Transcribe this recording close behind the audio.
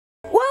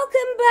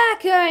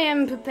back, I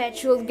am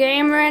Perpetual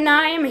Gamer and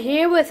I am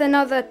here with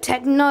another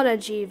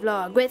technology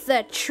vlog with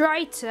the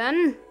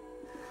Triton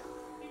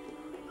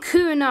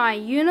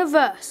Kunia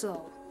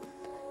Universal.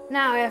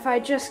 Now if I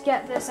just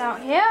get this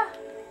out here,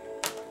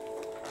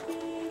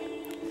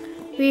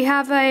 we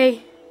have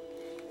a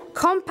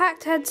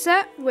compact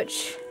headset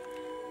which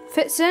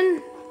fits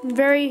in,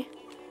 very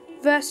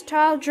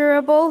versatile,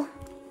 durable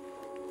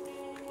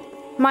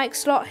mic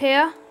slot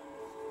here,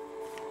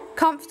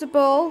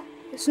 comfortable.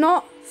 It's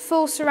not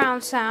full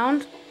surround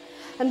sound,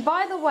 and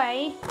by the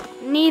way,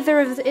 neither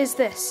is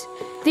this.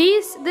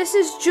 This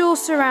is dual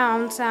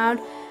surround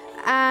sound,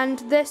 and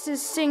this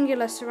is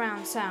singular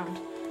surround sound.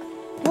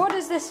 What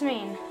does this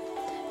mean?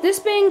 This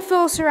being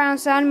full surround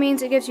sound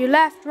means it gives you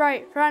left,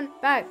 right,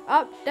 front, back,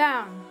 up,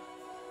 down.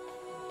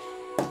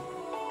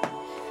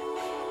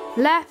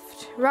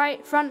 Left,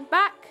 right, front,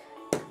 back,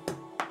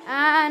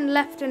 and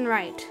left and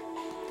right.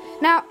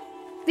 Now,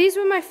 this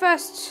was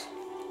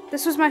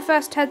my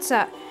first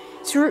headset.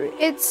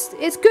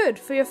 It's good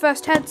for your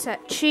first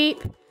headset.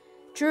 Cheap,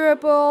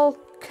 durable,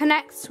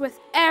 connects with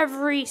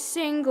every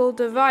single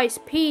device,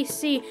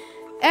 PC,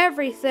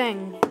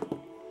 everything.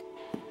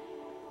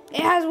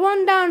 It has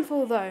one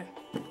downfall though.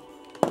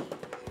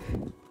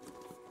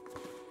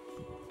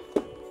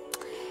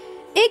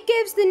 It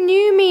gives the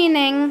new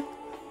meaning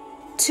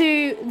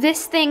to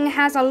this thing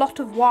has a lot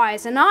of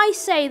wires, and I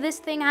say this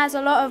thing has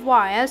a lot of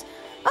wires.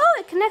 Oh,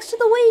 it connects to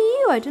the Wii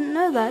U. I didn't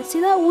know that.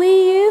 See that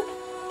Wii U?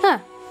 Huh.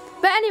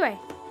 But anyway,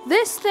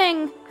 this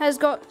thing has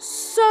got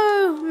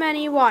so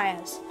many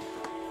wires.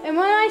 And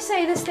when I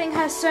say this thing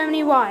has so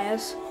many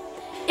wires,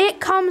 it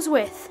comes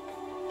with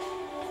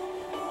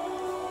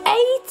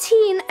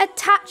 18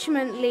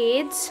 attachment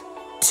leads,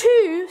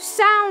 2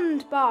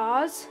 sound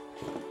bars,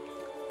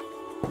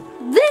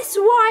 this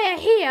wire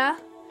here,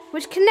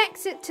 which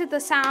connects it to the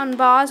sound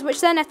bars,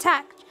 which then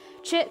attach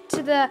it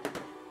to the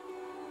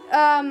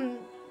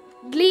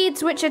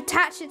leads which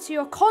attach it to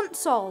your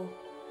console.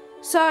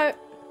 So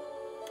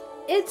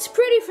it's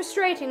pretty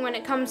frustrating when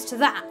it comes to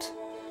that.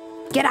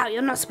 Get out,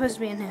 you're not supposed to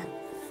be in here.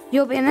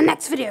 You'll be in the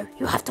next video.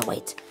 You have to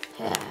wait.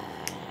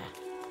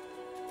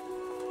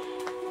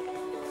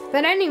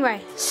 But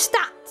anyway,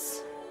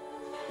 stats.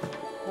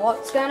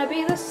 What's gonna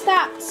be the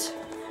stats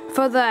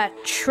for the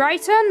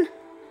Triton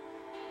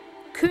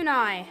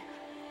Kunia?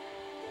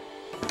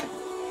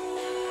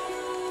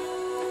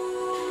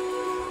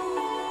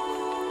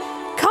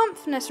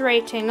 Comfness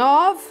rating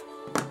of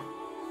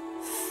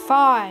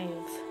 5.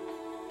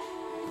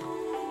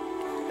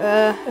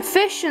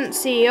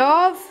 Efficiency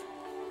of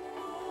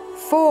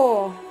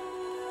 4.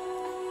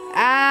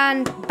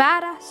 And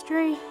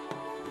badassery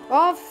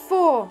of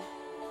 4.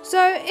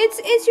 So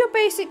it's your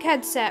basic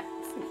headset.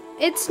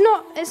 It's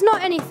not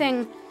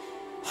anything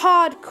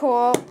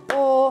hardcore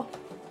or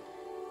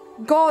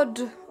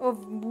God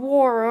of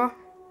War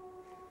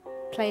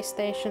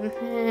PlayStation.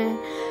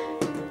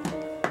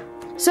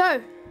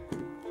 So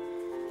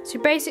it's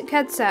your basic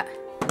headset.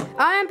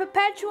 I am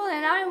Perpetual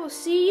and I will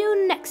see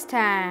you next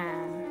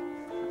time.